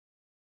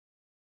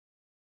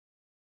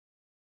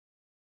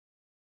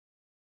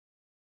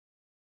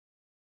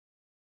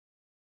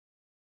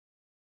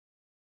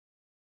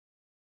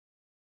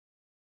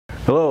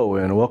Hello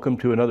and welcome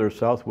to another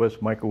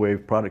Southwest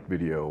Microwave product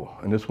video.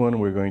 In this one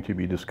we're going to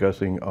be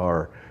discussing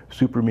our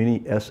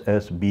SuperMini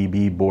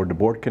SSBB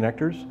board-to-board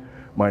connectors.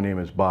 My name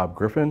is Bob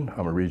Griffin.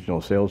 I'm a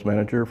regional sales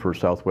manager for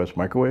Southwest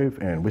Microwave,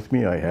 and with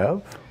me I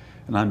have...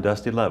 And I'm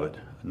Dusty Levitt,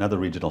 another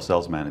regional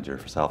sales manager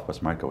for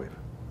Southwest Microwave.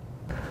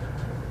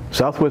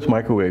 Southwest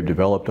Microwave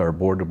developed our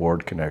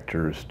board-to-board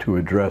connectors to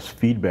address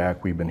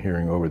feedback we've been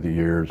hearing over the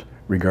years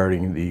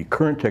regarding the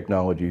current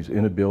technology's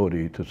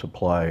inability to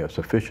supply a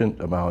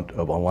sufficient amount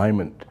of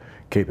alignment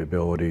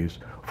capabilities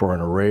for an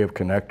array of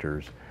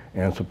connectors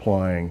and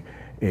supplying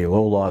a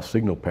low-loss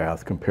signal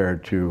path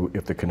compared to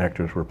if the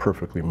connectors were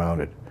perfectly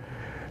mounted.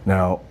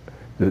 Now,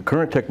 the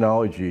current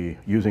technology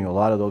using a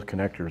lot of those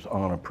connectors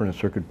on a printed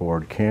circuit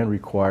board can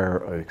require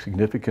a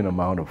significant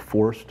amount of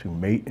force to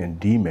mate and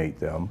demate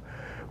them,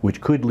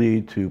 which could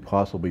lead to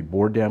possibly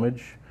board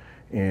damage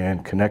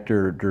and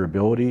connector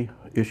durability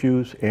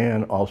issues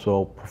and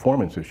also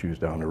performance issues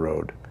down the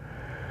road.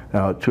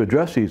 Now, to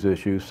address these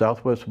issues,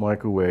 Southwest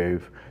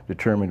Microwave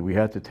determined we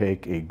had to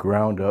take a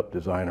ground-up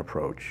design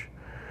approach.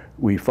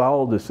 We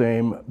followed the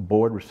same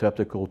board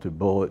receptacle to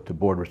bullet to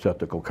board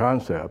receptacle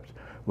concept,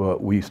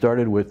 but we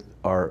started with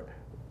our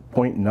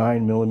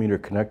 0.9 millimeter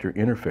connector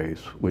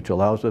interface, which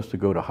allows us to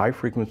go to high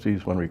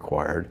frequencies when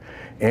required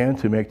and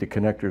to make the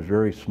connectors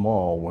very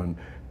small when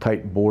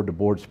tight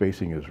board-to-board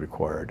spacing is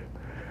required.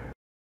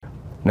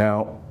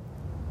 Now,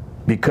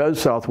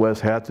 because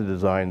Southwest had to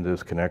design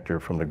this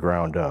connector from the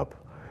ground up,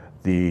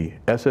 the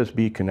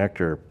SSB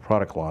connector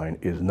product line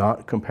is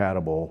not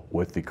compatible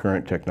with the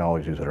current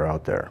technologies that are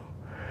out there.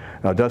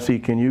 Now, Dusty,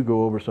 can you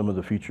go over some of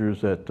the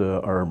features that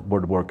our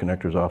board-to-board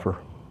connectors offer?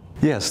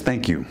 Yes,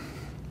 thank you.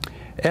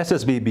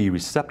 SSBB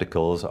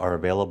receptacles are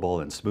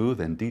available in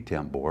smooth and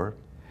detamp bore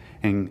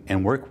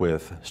and work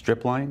with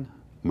strip line,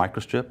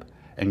 microstrip,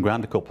 and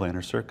ground-to-coplanar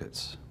planar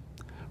circuits.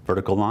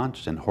 Vertical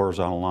launch and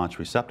horizontal launch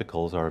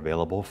receptacles are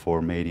available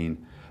for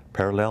mating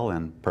parallel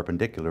and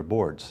perpendicular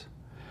boards.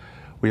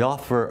 We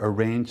offer a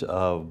range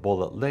of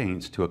bullet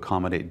lengths to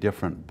accommodate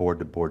different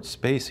board-to-board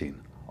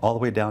spacing, all the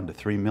way down to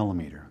 3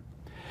 millimeter.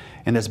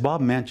 And as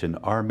Bob mentioned,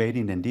 our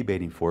mating and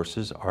demating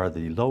forces are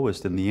the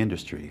lowest in the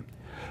industry,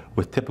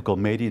 with typical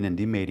mating and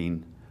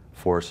demating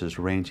forces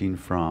ranging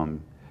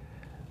from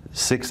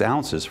 6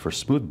 ounces for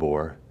smooth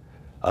bore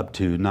up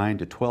to 9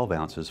 to 12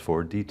 ounces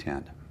for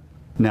detent.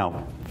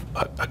 Now,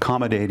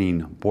 accommodating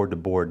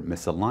board-to-board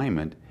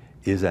misalignment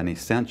is an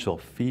essential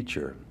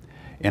feature,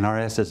 and our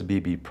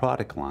SSBB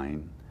product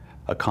line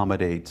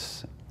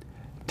accommodates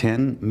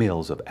 10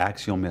 mils of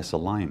axial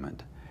misalignment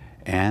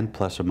and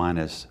plus or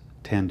minus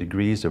 10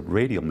 degrees of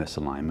radial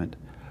misalignment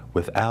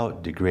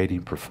without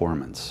degrading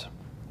performance.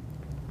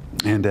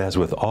 And as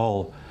with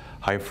all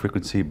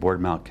high-frequency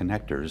board mount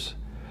connectors,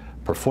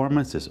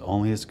 performance is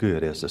only as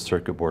good as the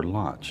circuit board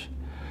launch.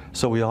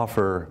 So we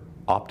offer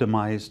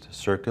optimized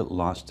circuit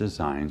launch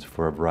designs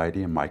for a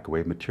variety of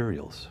microwave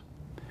materials.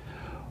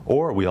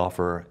 Or we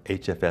offer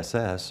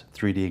HFSS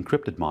 3D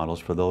encrypted models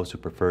for those who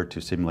prefer to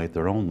simulate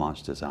their own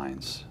launch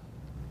designs.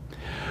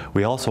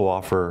 We also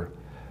offer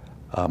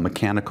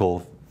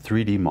mechanical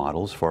 3D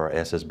models for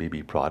our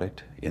SSBB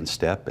product in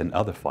STEP and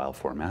other file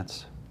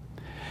formats.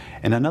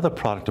 And another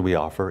product that we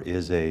offer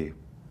is a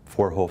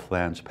 4-hole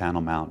flange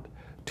panel mount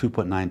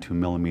 2.92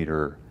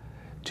 millimeter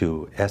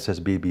to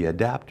SSBB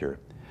adapter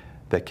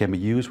that can be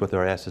used with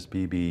our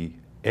SSBB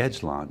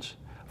edge launch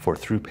for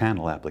through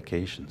panel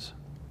applications.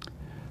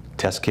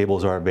 Test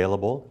cables are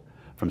available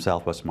from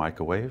Southwest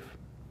Microwave,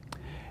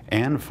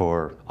 and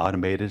for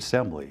automated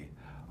assembly,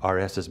 our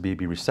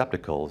SSBB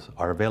receptacles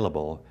are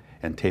available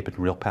in tape and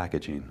reel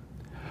packaging.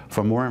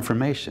 For more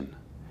information,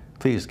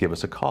 please give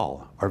us a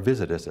call or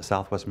visit us at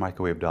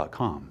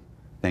southwestmicrowave.com.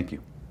 Thank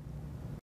you.